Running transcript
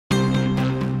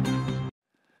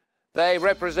They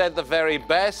represent the very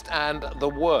best and the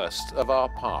worst of our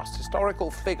past.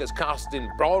 Historical figures cast in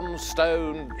bronze,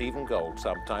 stone, even gold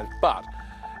sometimes. But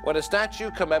when a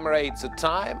statue commemorates a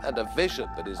time and a vision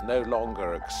that is no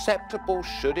longer acceptable,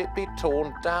 should it be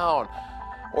torn down?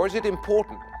 Or is it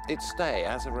important it stay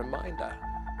as a reminder?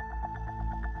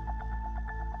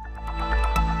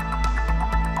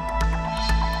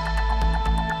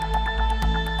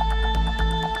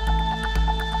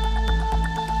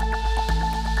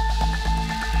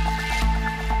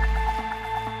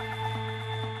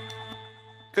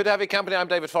 Good to have your company. I'm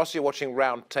David Foster. You're watching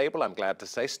Roundtable, I'm glad to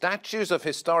say. Statues of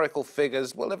historical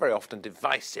figures, well, they're very often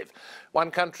divisive.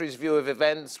 One country's view of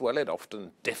events, well, it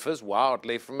often differs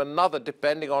wildly from another,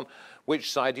 depending on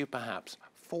which side you perhaps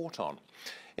fought on.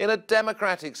 In a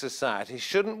democratic society,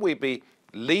 shouldn't we be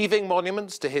leaving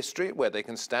monuments to history where they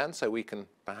can stand so we can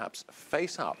perhaps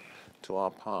face up to our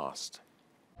past?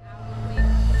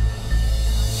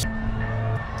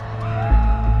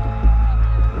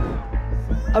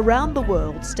 Around the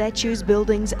world, statues,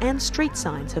 buildings and street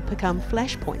signs have become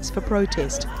flashpoints for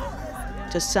protest.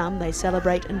 To some, they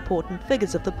celebrate important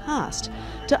figures of the past.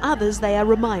 To others, they are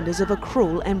reminders of a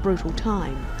cruel and brutal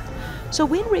time. So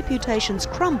when reputations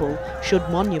crumble, should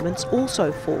monuments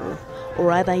also fall?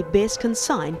 Or are they best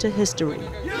consigned to history?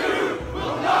 You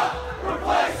will not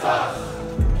replace us!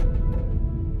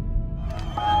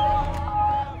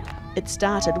 It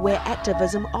started where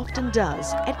activism often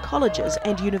does, at colleges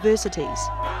and universities,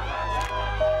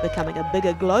 becoming a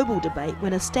bigger global debate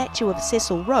when a statue of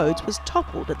Cecil Rhodes was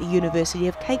toppled at the University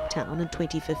of Cape Town in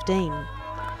 2015.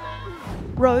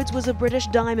 Rhodes was a British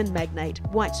diamond magnate,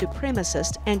 white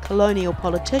supremacist and colonial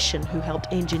politician who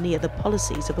helped engineer the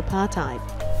policies of apartheid.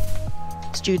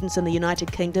 Students in the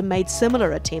United Kingdom made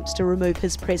similar attempts to remove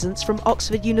his presence from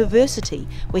Oxford University,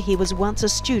 where he was once a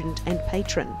student and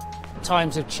patron.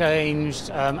 Times have changed,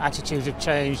 attitudes have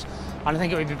changed, and I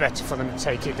think it would be better for them to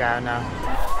take it down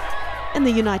now. In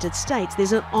the United States,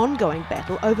 there's an ongoing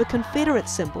battle over Confederate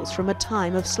symbols from a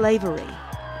time of slavery.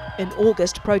 In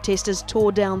August, protesters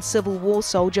tore down Civil War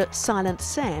soldier Silent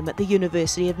Sam at the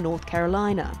University of North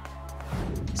Carolina.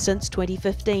 Since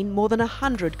 2015, more than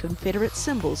 100 Confederate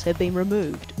symbols have been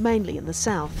removed, mainly in the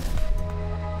South.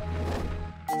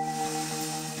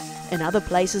 In other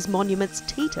places, monuments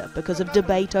teeter because of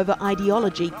debate over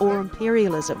ideology or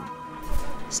imperialism.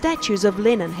 Statues of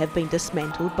Lenin have been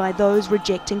dismantled by those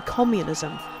rejecting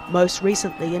communism, most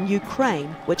recently in Ukraine,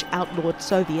 which outlawed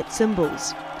Soviet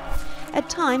symbols. At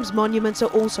times, monuments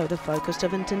are also the focus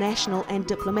of international and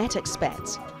diplomatic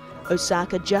spats.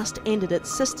 Osaka just ended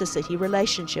its sister city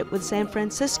relationship with San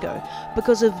Francisco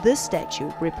because of this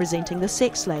statue representing the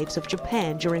sex slaves of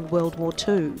Japan during World War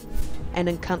II. And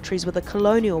in countries with a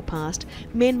colonial past,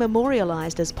 men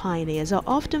memorialised as pioneers are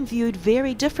often viewed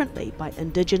very differently by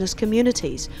indigenous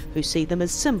communities who see them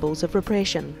as symbols of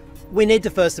repression. We need to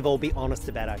first of all be honest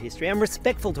about our history and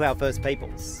respectful to our First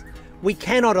Peoples. We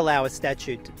cannot allow a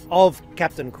statue of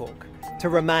Captain Cook to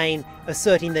remain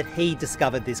asserting that he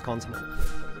discovered this continent.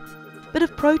 But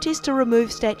if protests to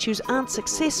remove statues aren't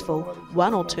successful,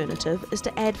 one alternative is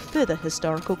to add further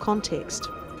historical context.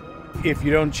 If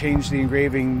you don't change the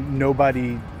engraving,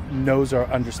 nobody knows or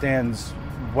understands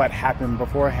what happened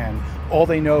beforehand. All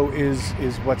they know is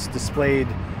what's displayed,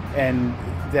 and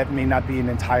that may not be an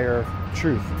entire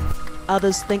truth.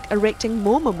 Others think erecting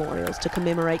more memorials to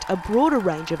commemorate a broader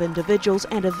range of individuals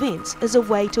and events is a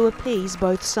way to appease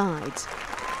both sides.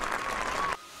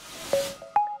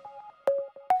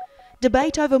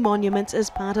 Debate over monuments is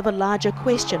part of a larger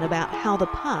question about how the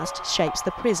past shapes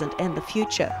the present and the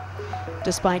future.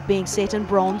 Despite being set in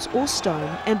bronze or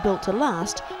stone and built to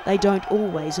last, they don't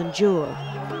always endure.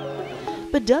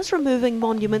 But does removing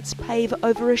monuments pave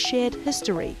over a shared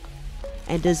history?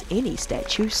 And is any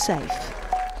statue safe?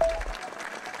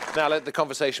 Now let the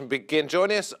conversation begin.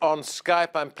 Joining us on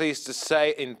Skype, I'm pleased to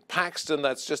say, in Paxton,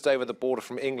 that's just over the border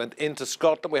from England into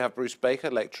Scotland, we have Bruce Baker,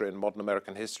 lecturer in modern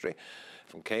American history.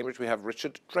 From Cambridge, we have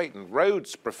Richard Drayton,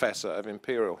 Rhodes Professor of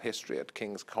Imperial History at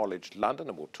King's College London,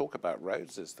 and we'll talk about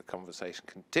Rhodes as the conversation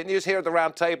continues. Here at the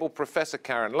round table, Professor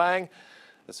Karen Lang,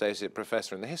 Associate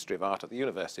Professor in the History of Art at the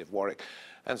University of Warwick,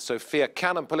 and Sophia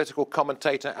Cannon, political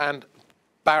commentator and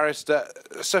barrister.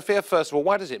 Sophia, first of all,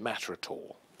 why does it matter at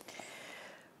all?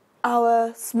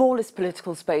 Our smallest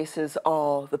political spaces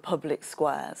are the public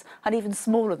squares, and even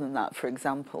smaller than that, for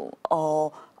example,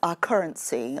 are our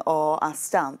currency or our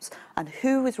stamps, and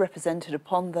who is represented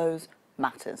upon those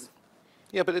matters.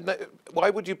 Yeah, but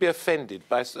why would you be offended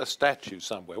by a statue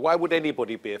somewhere? Why would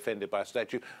anybody be offended by a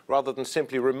statue rather than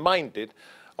simply reminded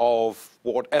of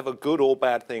whatever good or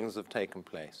bad things have taken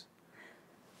place?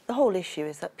 the whole issue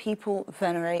is that people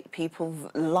venerate, people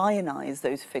lionize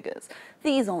those figures.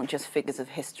 These aren't just figures of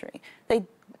history. They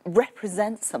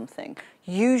represent something,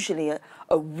 usually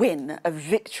a win, a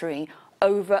victory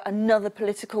over another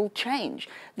political change.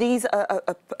 These are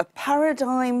a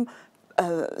paradigm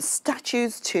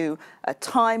statues to a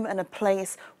time and a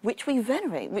place which we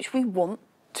venerate, which we want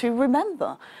to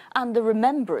remember. And the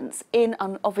remembrance in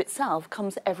and of itself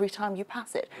comes every time you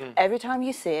pass it, every time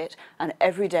you see it, and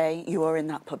every day you are in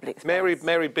that public space.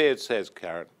 Mary Beard says,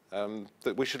 Karen,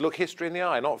 that we should look history in the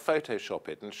eye, not Photoshop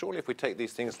it. And surely if we take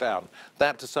these things down,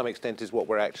 that to some extent is what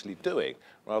we're actually doing,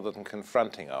 rather than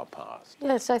confronting our past.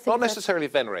 Yes, I think not necessarily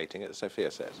venerating it, as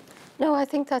Sophia says. No, I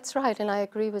think that's right, and I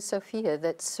agree with Sophia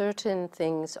that certain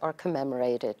things are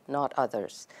commemorated, not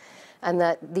others. And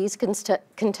that these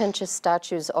contentious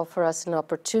statues offer us an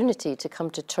opportunity to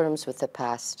come to terms with the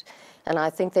past. And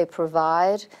I think they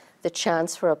provide the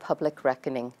chance for a public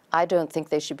reckoning. I don't think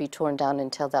they should be torn down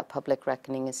until that public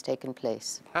reckoning has taken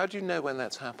place. How do you know when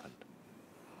that's happened?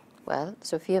 Well,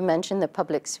 Sophia mentioned the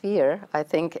public sphere. I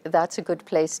think that's a good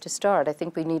place to start. I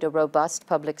think we need a robust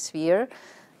public sphere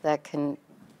that can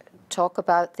talk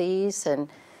about these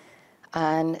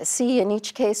and see, in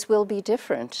each case will be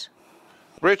different.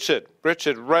 Richard,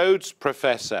 Rhodes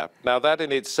Professor. Now that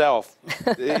in itself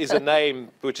is a name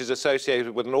which is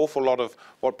associated with an awful lot of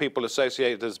what people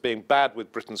associate as being bad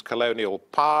with Britain's colonial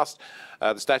past.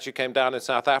 The statue came down in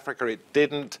South Africa, it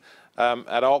didn't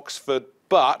at Oxford,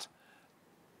 but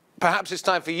perhaps it's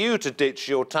time for you to ditch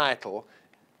your title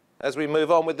as we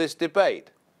move on with this debate.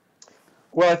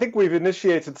 Well, I think we've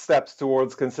initiated steps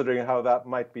towards considering how that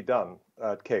might be done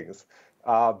at King's.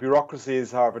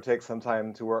 Bureaucracies, however, take some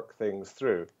time to work things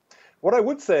through. What I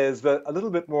would say is that a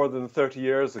little bit more than 30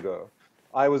 years ago,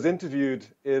 I was interviewed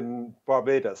in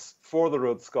Barbados for the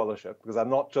Rhodes Scholarship, because I'm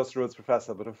not just Rhodes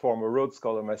Professor, but a former Rhodes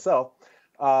Scholar myself,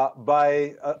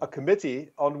 by a committee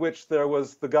on which there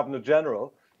was the Governor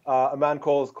General, a man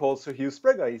called Sir Hugh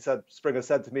Springer. Springer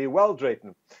said to me, well,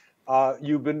 Drayton,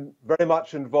 you've been very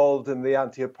much involved in the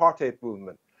anti-apartheid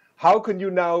movement. How can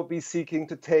you now be seeking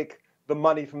to take the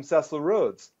money from Cecil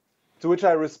Rhodes? To which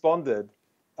I responded,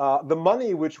 the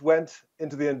money which went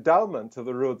into the endowment of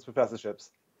the Rhodes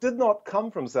professorships did not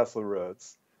come from Cecil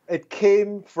Rhodes. It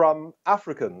came from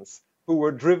Africans who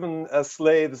were driven as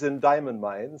slaves in diamond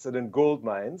mines and in gold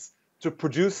mines to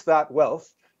produce that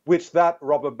wealth, which that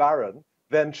robber baron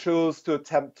then chose to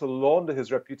attempt to launder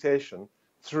his reputation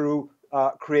through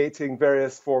creating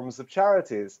various forms of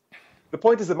charities. The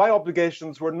point is that my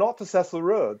obligations were not to Cecil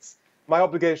Rhodes. My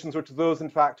obligations were to those, in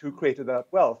fact, who created that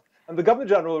wealth. And the Governor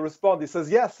General responded, he says,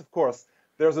 yes, of course,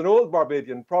 there's an old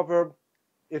Barbadian proverb,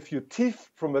 if you thief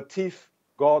from a thief,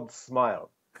 God smile.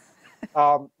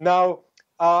 I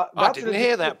didn't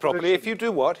hear that properly. If you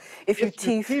do what? If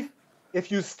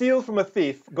you steal from a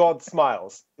thief, God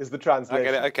smiles, is the translation.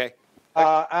 I get it, okay.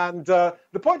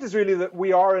 The point is really that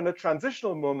we are in a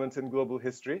transitional moment in global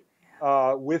history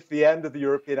with the end of the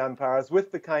European empires,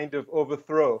 with the kind of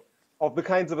overthrow of the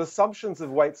kinds of assumptions of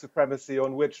white supremacy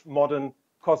on which modern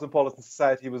cosmopolitan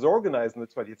society was organized in the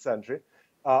 20th century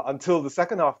until the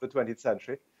second half of the 20th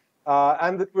century,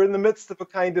 and that we're in the midst of a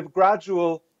kind of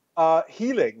gradual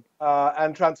healing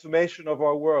and transformation of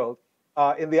our world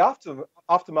in the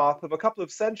aftermath of a couple of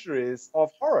centuries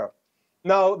of horror.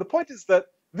 Now, the point is that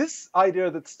this idea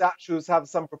that statues have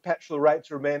some perpetual right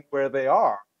to remain where they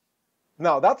are,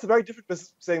 now that's a very different business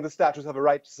from saying the statues have a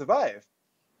right to survive.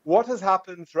 What has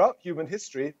happened throughout human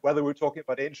history, whether we're talking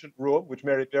about ancient Rome, which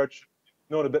Mary Beard should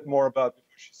have known a bit more about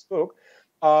before she spoke,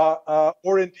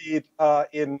 or indeed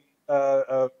in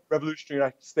revolutionary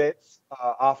United States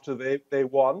after they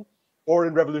won, or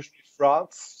in revolutionary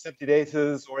France,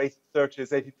 1780s or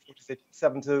 1830s, 1840s,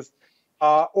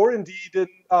 1870s, or indeed in,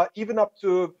 even up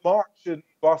to March in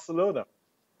Barcelona.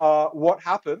 What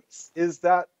happens is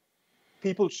that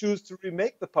people choose to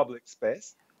remake the public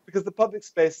space, because the public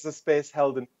space is a space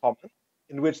held in common,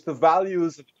 in which the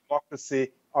values of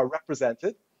democracy are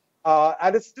represented.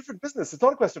 And it's a different business. It's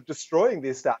not a question of destroying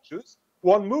these statues.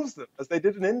 One moves them, as they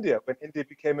did in India when India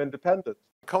became independent.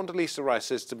 Condoleezza Rice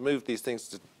says to move these things,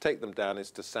 to take them down, is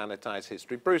to sanitize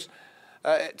history. Bruce,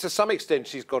 to some extent,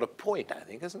 she's got a point, I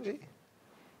think, hasn't she?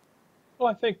 Well,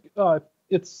 I think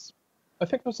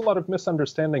there's a lot of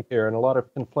misunderstanding here and a lot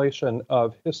of conflation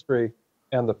of history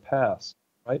and the past,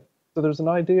 right? So there's an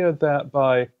idea that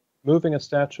by moving a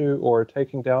statue or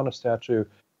taking down a statue,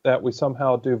 that we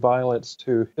somehow do violence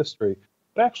to history.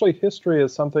 But actually, history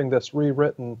is something that's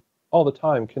rewritten all the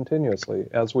time, continuously,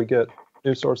 as we get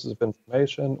new sources of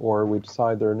information or we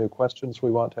decide there are new questions we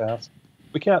want to ask.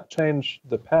 We can't change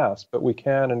the past, but we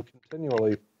can and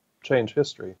continually change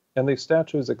history. And these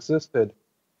statues existed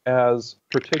as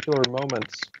particular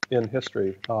moments in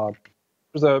history.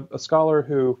 There's a scholar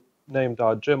named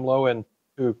Jim Lowen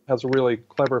who has a really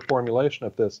clever formulation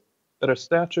of this, that a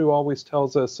statue always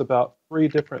tells us about 3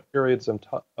 different periods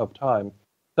of time.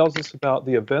 It tells us about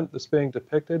the event that's being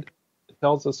depicted, it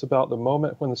tells us about the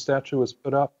moment when the statue was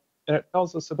put up, and it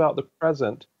tells us about the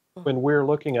present when we're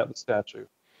looking at the statue.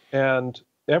 And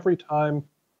every time,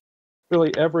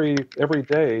 really every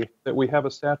day that we have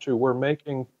a statue, we're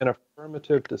making an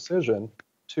affirmative decision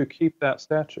to keep that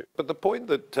statue. But the point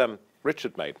that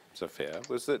Richard made, Sophia,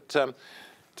 was that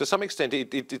to some extent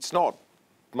it's not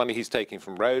money he's taking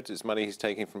from Rhodes, it's money he's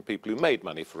taking from people who made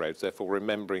money for Rhodes, therefore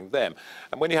remembering them.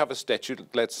 And when you have a statue,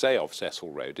 let's say, of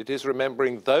Cecil Rhodes, it is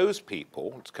remembering those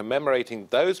people, it's commemorating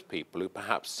those people who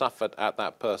perhaps suffered at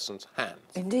that person's hands.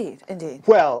 Indeed, indeed.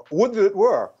 Well, would that it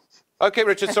were. Okay,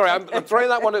 Richard, sorry, I'm throwing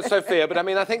that one at Sophia, but I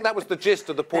mean, I think that was the gist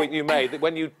of the point you made, that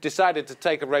when you decided to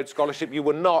take a Rhodes Scholarship, you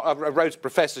were not, a Rhodes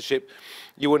Professorship,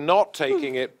 you were not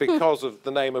taking it because of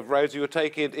the name of Rhodes, you were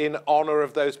taking it in honour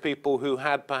of those people who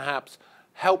had perhaps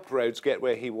helped Rhodes get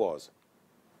where he was.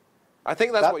 I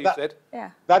think that's what you said.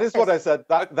 Yeah. That is what I said.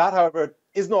 That, however,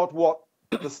 is not what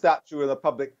the statue in a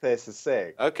public place is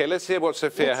saying. Okay, let's hear what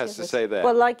Sophia has to say there.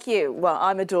 Well, like you,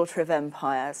 I'm a daughter of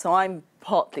empire, so I'm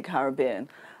partly Caribbean.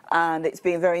 And it's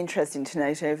been very interesting to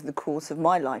note over the course of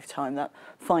my lifetime that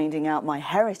finding out my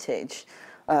heritage,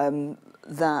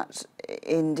 that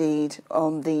indeed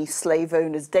on the slave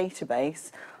owners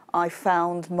database, I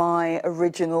found my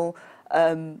original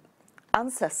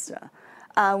ancestor.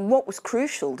 And what was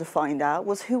crucial to find out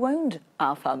was who owned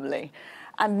our family.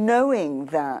 And knowing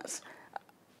that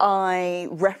I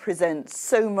represent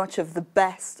so much of the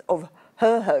best of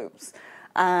her hopes,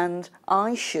 and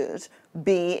I should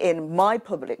be in my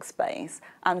public space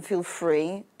and feel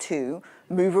free to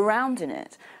move around in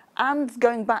it. And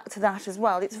going back to that as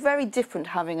well, it's very different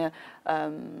having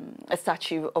a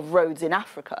statue of Rhodes in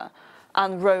Africa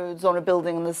and Rhodes on a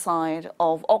building on the side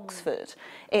of Oxford.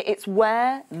 It's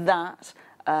where that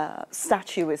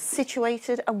statue is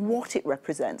situated and what it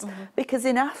represents. Because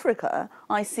in Africa,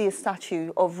 I see a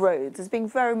statue of Rhodes as being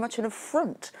very much an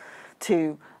affront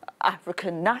to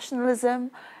African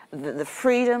nationalism, the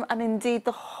freedom, and indeed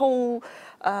the whole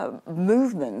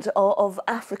movement of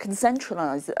African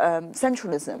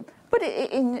centralism. But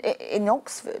in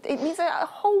Oxford, it means a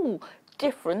whole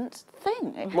different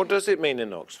thing. What does it mean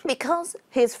in Oxford? Because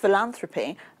his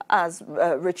philanthropy, as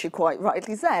Richard quite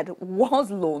rightly said,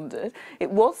 was laundered, it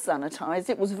was sanitised,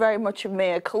 it was very much a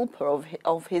mea culpa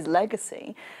of his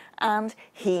legacy, and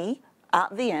he,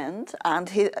 at the end, and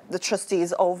the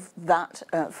trustees of that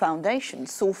foundation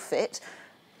saw fit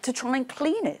to try and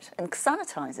clean it and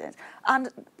sanitise it. And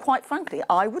quite frankly,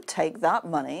 I would take that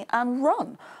money and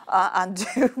run and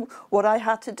do what I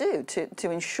had to do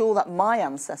to ensure that my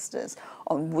ancestors,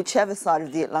 on whichever side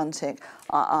of the Atlantic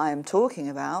I am talking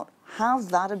about, have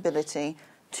that ability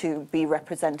to be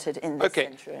represented in this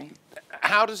century.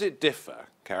 How does it differ,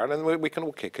 Karen? And we can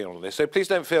all kick in on this, so please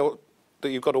don't feel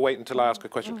that you've got to wait until I ask a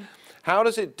question. How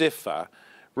does it differ,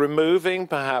 removing,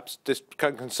 perhaps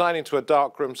consigning to a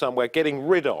dark room somewhere, getting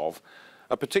rid of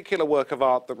a particular work of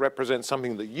art that represents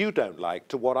something that you don't like,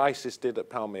 to what ISIS did at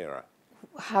Palmyra?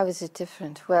 How is it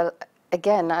different? Well,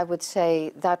 again, I would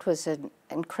say that was an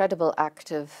incredible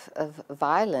act of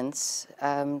violence to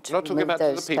I'm not talking about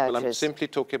to the people, statues. I'm simply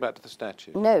talking about to the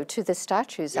statues. No, to the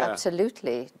statues,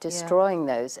 absolutely, destroying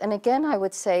those. And again, I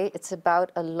would say it's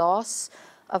about a loss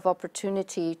of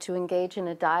opportunity to engage in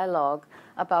a dialogue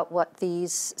about what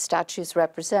these statues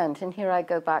represent. And here I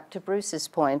go back to Bruce's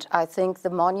point. I think the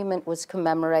monument was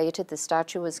commemorated, the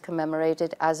statue was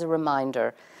commemorated as a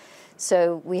reminder.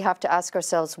 So we have to ask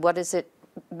ourselves, what does it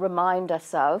remind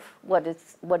us of? What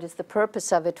is the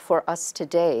purpose of it for us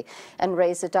today? And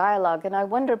raise a dialogue. And I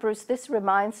wonder, Bruce, this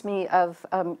reminds me of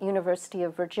University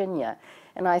of Virginia.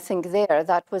 And I think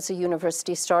that was a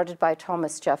university started by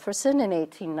Thomas Jefferson in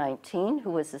 1819, who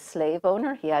was a slave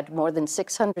owner. He had more than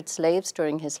 600 slaves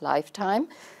during his lifetime.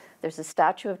 There's a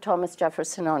statue of Thomas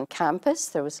Jefferson on campus.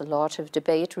 There was a lot of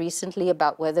debate recently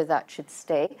about whether that should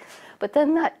stay. But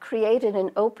then that created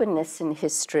an openness in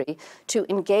history to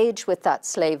engage with that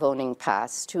slave-owning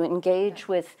past, to engage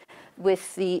with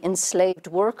the enslaved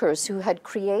workers who had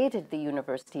created the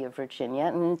University of Virginia.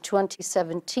 And in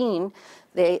 2017,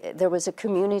 there was a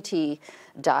community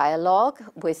dialogue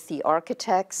with the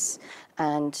architects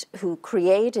and who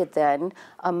created then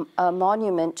a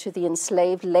monument to the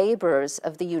enslaved laborers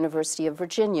of the University of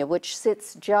Virginia, which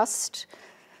sits just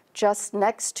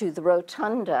next to the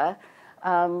rotunda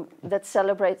that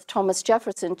celebrates Thomas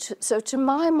Jefferson. So to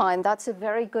my mind, that's a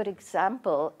very good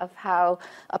example of how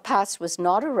a past was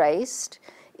not erased,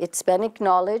 it's been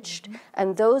acknowledged,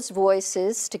 and those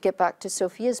voices, to get back to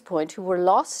Sophia's point, who were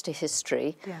lost to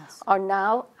history, are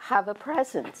now have a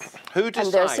presence. Who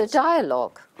decides? And there's a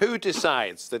dialogue. Who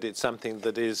decides that it's something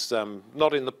that is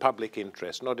not in the public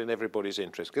interest, not in everybody's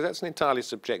interest? Because that's an entirely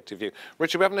subjective view.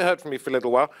 Richard, we haven't heard from you for a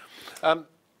little while.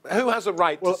 Who has a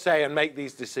right to say and make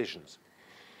these decisions?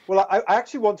 Well, I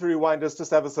actually want to rewind us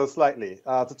just ever so slightly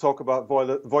to talk about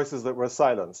voices that were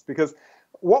silenced, because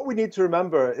what we need to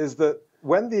remember is that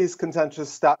when these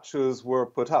contentious statues were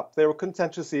put up, they were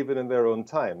contentious even in their own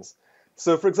times.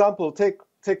 So, for example, take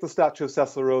the statue of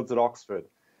Cecil Rhodes at Oxford.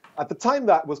 At the time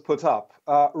that was put up,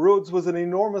 Rhodes was in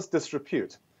enormous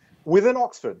disrepute within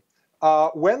Oxford.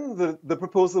 When the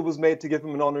proposal was made to give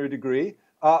him an honorary degree,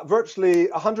 virtually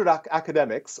 100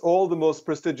 academics, all the most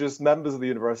prestigious members of the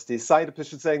university, signed a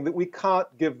petition saying that we can't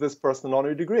give this person an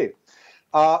honorary degree.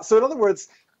 So in other words,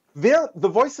 the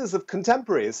voices of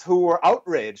contemporaries who were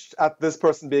outraged at this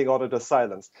person being honored as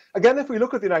silenced. Again, if we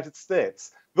look at the United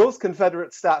States, those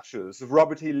Confederate statues of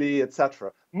Robert E. Lee,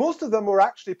 etc., most of them were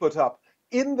actually put up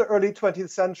in the early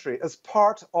 20th century as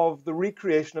part of the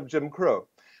recreation of Jim Crow.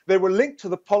 They were linked to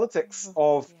the politics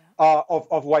of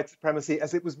white supremacy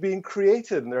as it was being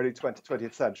created in the early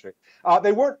 20th century.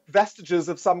 They weren't vestiges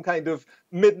of some kind of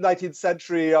mid-19th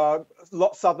century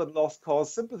Southern lost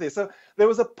cause sympathy. So there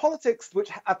was a politics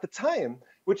which, at the time,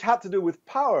 which had to do with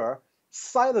power,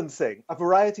 silencing a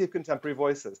variety of contemporary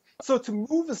voices. So to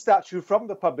move a statue from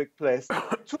the public place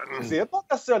to a museum, not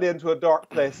necessarily into a dark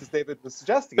place, as David was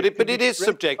suggesting. But it is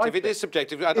subjective. It is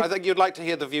subjective. I think you'd like to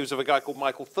hear the views of a guy called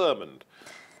Michael Thurmond.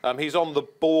 He's on the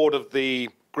board of the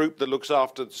group that looks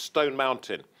after Stone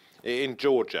Mountain in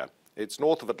Georgia. It's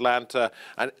north of Atlanta,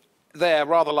 and there,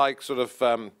 rather like sort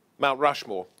of Mount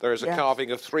Rushmore, there is a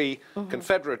carving of 3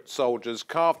 Confederate soldiers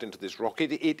carved into this rock.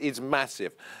 It is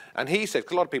massive. And he said,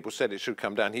 'cause a lot of people said it should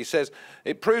come down, he says,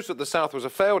 it proves that the South was a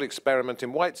failed experiment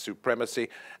in white supremacy,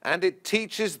 and it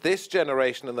teaches this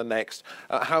generation and the next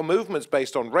how movements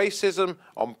based on racism,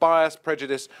 on bias,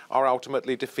 prejudice, are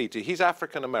ultimately defeated. He's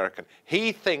African American.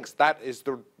 He thinks that is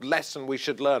the lesson we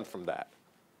should learn from that.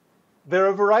 There are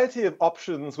a variety of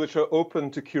options which are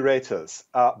open to curators,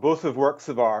 both of works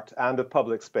of art and of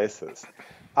public spaces.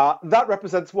 That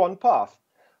represents one path.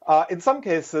 In some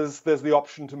cases, there's the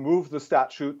option to move the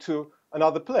statue to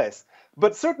another place.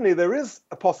 But certainly there is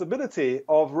a possibility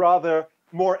of rather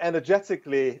more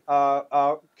energetically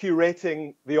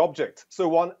curating the object. So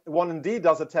one indeed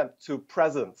does attempt to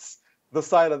presence the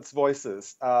silenced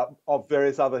voices of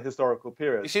various other historical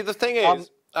periods. You see, the thing is,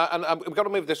 and we've got to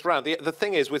move this around. The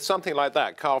thing is, with something like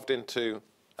that carved into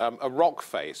a rock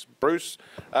face, Bruce,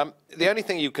 the only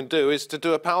thing you can do is to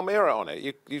do a Palmyra on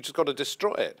it. You just got to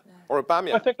destroy it, or a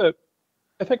Bamia.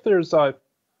 I think there's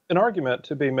an argument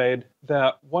to be made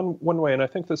that one way, and I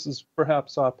think this is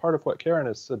perhaps part of what Karen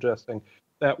is suggesting,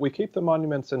 that we keep the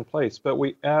monuments in place, but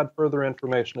we add further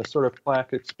information, a sort of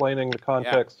plaque explaining the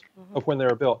context of when they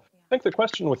were built. I think the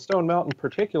question with Stone Mountain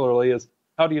particularly is,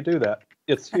 how do you do that?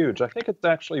 It's huge. I think it's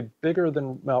actually bigger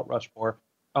than Mount Rushmore.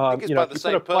 I think it's by the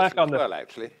same person as well,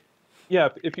 actually. Yeah,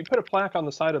 if you put a plaque on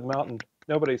the side of the mountain,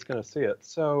 nobody's going to see it.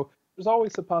 So there's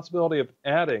always the possibility of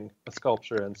adding a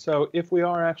sculpture in. So if we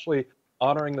are actually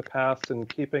honoring the past and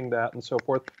keeping that and so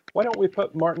forth, why don't we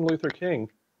put Martin Luther King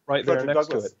right there next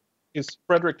to it? He's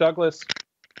Frederick Douglass,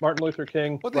 Martin Luther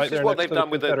King, right there next to the Confederate general. This is what they've done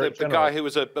with the guy who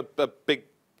was a big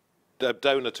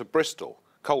donor to Bristol.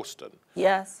 Colston.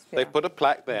 Yes. They put a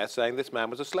plaque there saying this man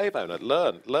was a slave owner.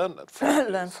 Learn from it.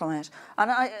 Learn from it.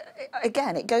 And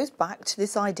again, it goes back to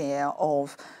this idea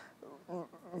of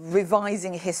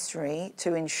revising history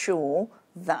to ensure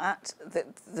that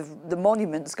the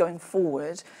monuments going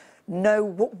forward know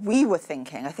what we were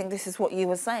thinking. I think this is what you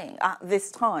were saying at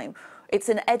this time. It's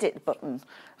an edit button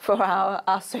for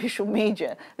our social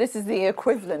media. This is the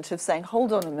equivalent of saying,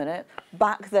 hold on a minute,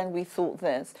 back then we thought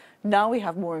this. Now we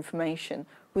have more information.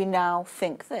 We now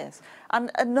think this.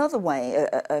 And another way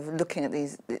of looking at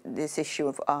this issue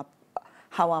of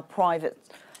how our private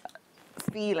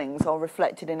feelings are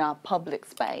reflected in our public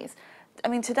space. I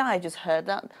mean, today I just heard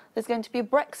that there's going to be a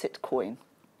Brexit coin.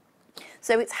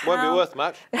 So it's how... Won't be worth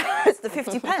much. It's the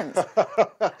 50 pence.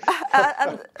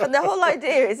 And the whole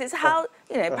idea is it's how,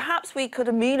 perhaps we could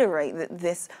ameliorate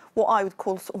this, what I would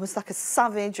call almost like a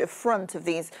savage affront of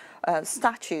these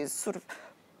statues, sort of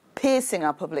piercing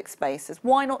our public spaces.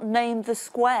 Why not name the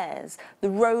squares, the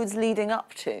roads leading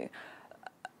up to?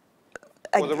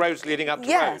 Well, the roads leading up to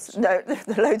Rhodes. Yes, no,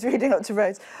 the roads leading up to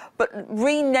Rhodes. But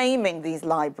renaming these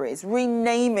libraries,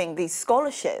 renaming these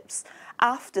scholarships,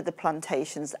 after the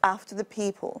plantations, after the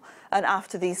people, and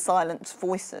after these silent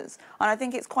voices. And I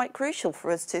think it's quite crucial for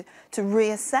us to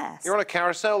reassess. You're on a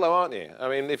carousel, though, aren't you? I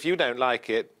mean, if you don't like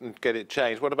it and get it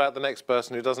changed, what about the next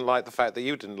person who doesn't like the fact that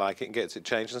you didn't like it and gets it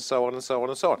changed, and so on and so on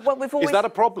and so on? Well, we've always... Is that a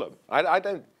problem? I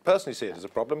don't personally see it as a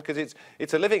problem, because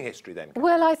it's a living history then.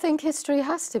 Well, I think history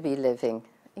has to be living.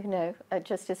 You know,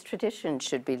 just as tradition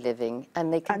should be living,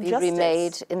 and they can be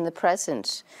remade in the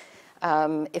present.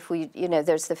 If we, you know,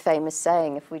 there's the famous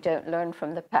saying, if we don't learn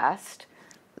from the past,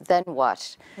 then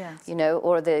what? Yes. You know,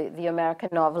 or the American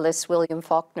novelist William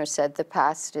Faulkner said, the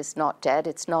past is not dead,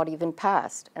 it's not even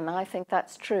past. And I think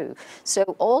that's true. So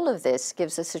all of this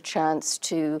gives us a chance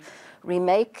to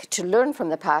remake, to learn from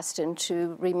the past and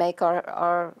to remake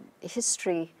our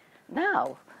history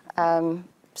now.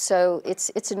 So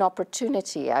it's an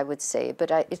opportunity, I would say, but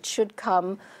it should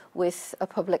come with a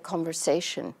public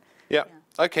conversation. Yeah.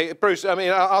 Okay, Bruce, I mean,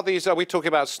 are we talking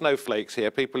about snowflakes here,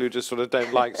 people who just sort of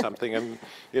don't like something and,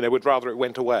 you know, would rather it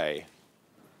went away?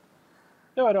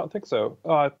 No, I don't think so.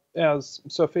 As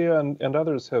Sophia and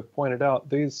others have pointed out,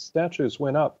 these statues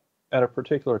went up at a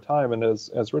particular time, and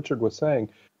as Richard was saying,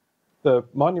 the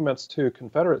monuments to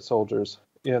Confederate soldiers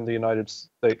in the United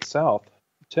States South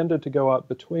tended to go up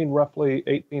between roughly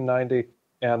 1890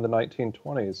 and the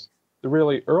 1920s. The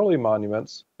really early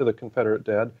monuments to the Confederate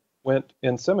dead went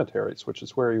in cemeteries, which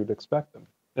is where you would expect them.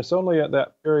 And it's only at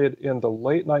that period in the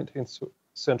late 19th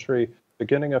century,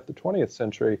 beginning of the 20th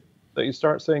century, that you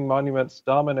start seeing monuments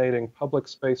dominating public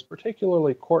space,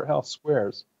 particularly courthouse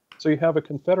squares. So you have a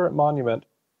Confederate monument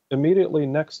immediately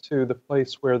next to the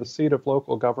place where the seat of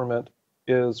local government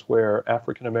is, where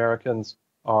African Americans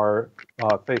are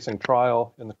facing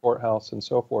trial in the courthouse and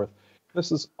so forth.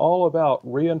 This is all about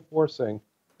reinforcing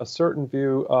a certain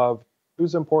view of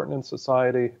who's important in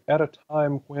society at a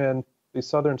time when the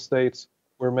southern states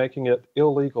were making it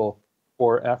illegal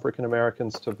for African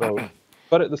Americans to vote.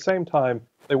 But at the same time,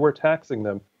 they were taxing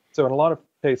them. So in a lot of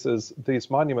cases, these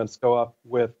monuments go up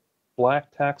with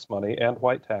black tax money and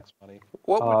white tax money.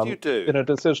 What would you do? In a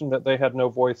decision that they had no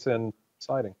voice in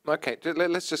deciding. Okay,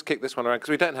 let's just kick this one around, because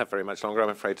we don't have very much longer, I'm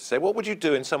afraid to say. What would you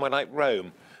do in somewhere like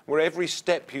Rome, where every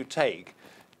step you take,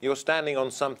 you're standing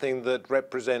on something that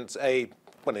represents a,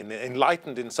 well, an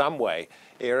enlightened in some way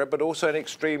era, but also an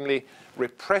extremely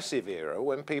repressive era,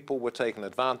 when people were taken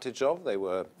advantage of, they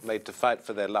were made to fight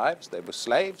for their lives, they were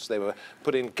slaves, they were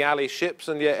put in galley ships,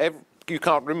 and yet you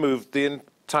can't remove the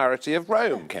entirety of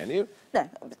Rome, can you? No,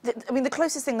 I mean, the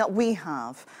closest thing that we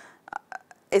have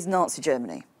is Nazi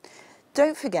Germany.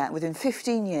 Don't forget, within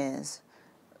 15 years,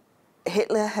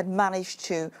 Hitler had managed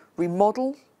to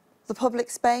remodel the public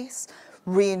space,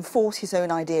 reinforce his own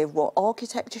idea of what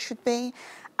architecture should be,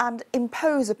 and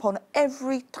impose upon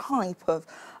every type of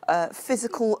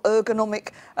physical, ergonomic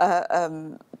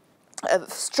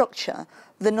structure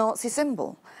the Nazi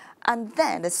symbol. And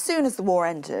then, as soon as the war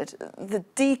ended, the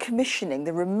decommissioning,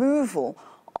 the removal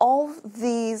of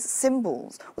these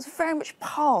symbols was very much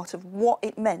part of what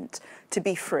it meant to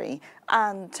be free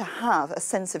and to have a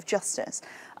sense of justice.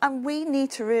 And we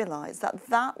need to realise that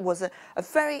that was a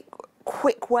very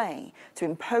quick way to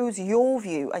impose your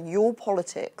view and your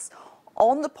politics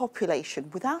on the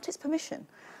population without its permission.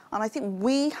 And I think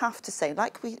we have to say,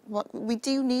 like we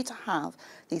do need to have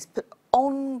these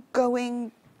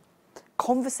ongoing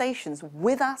conversations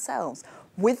with ourselves,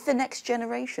 with the next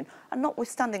generation, and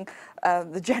notwithstanding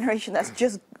the generation that's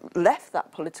just left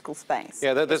that political space.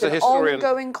 Yeah, there's a historian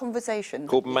ongoing conversation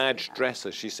called Madge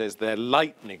Dresser. She says they're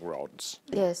lightning rods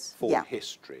for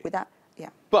history. With that, yeah.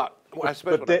 But I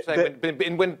suppose what I'm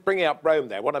saying, when bringing up Rome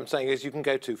there, what I'm saying is you can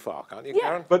go too far, can't you,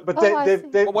 Karen? But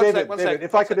David,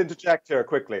 if I could interject here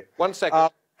quickly. 1 second.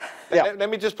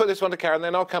 Let me just put this one to Karen,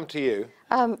 then I'll come to you.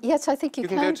 Yes, I think you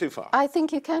can go too far. I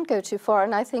think you can go too far,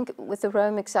 and I think with the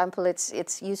Rome example,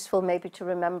 it's useful maybe to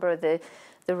remember the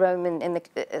Roman in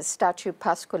the statue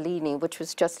Pasqualini, which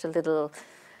was just a little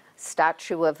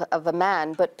statue of a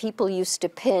man, but people used to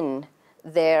pin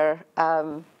their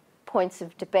points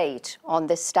of debate on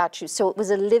this statue. So it was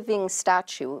a living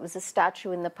statue. It was a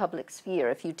statue in the public sphere.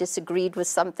 If you disagreed with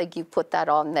something, you put that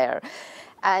on there.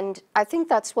 And I think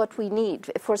that's what we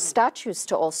need, for statues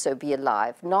to also be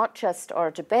alive, not just our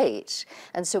debate.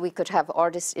 And so we could have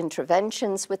artist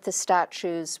interventions with the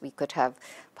statues, we could have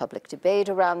public debate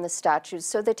around the statues,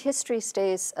 so that history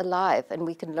stays alive and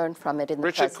we can learn from it in the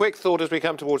present. Richard, quick thought as we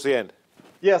come towards the end.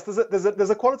 Yes, there's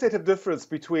a qualitative difference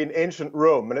between ancient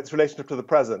Rome and its relationship to the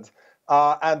present,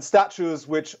 and statues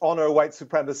which honor white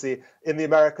supremacy in the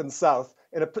American South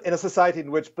in a society in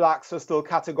which blacks are still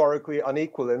categorically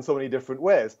unequal in so many different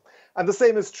ways. And the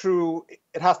same is true,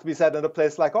 it has to be said, in a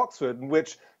place like Oxford, in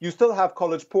which you still have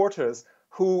college porters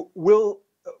who will,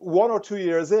 1 or 2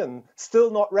 years in, still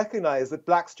not recognize that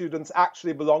black students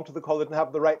actually belong to the college and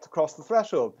have the right to cross the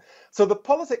threshold. So the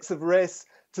politics of race,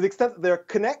 to the extent that they're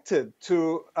connected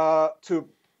to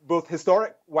both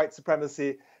historic white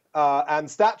supremacy and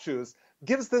statues,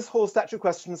 gives this whole statue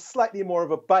question slightly more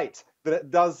of a bite than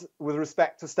it does with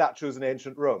respect to statues in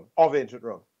ancient Rome, of ancient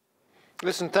Rome.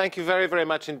 Listen, thank you very, very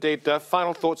much indeed.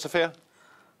 Final thoughts, Sophia?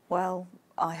 Well,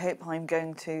 I hope I'm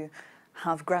going to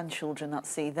have grandchildren that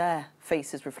see their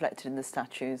faces reflected in the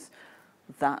statues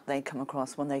that they come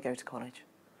across when they go to college.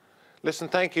 Listen,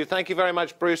 thank you. Thank you very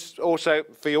much, Bruce, also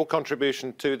for your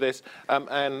contribution to this.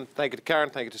 And thank you to Karen,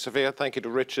 thank you to Sophia, thank you to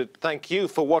Richard. Thank you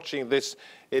for watching this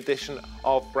edition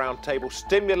of Roundtable.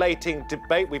 Stimulating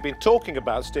debate. We've been talking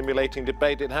about stimulating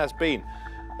debate. It has been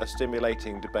a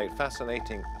stimulating debate,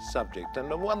 fascinating subject, and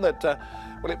one that,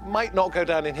 well, it might not go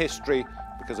down in history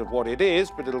because of what it is,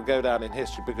 but it'll go down in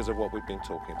history because of what we've been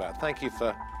talking about. Thank you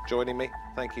for joining me.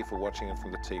 Thank you for watching, and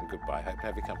from the team, goodbye. Hope to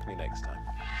have your company next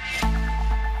time.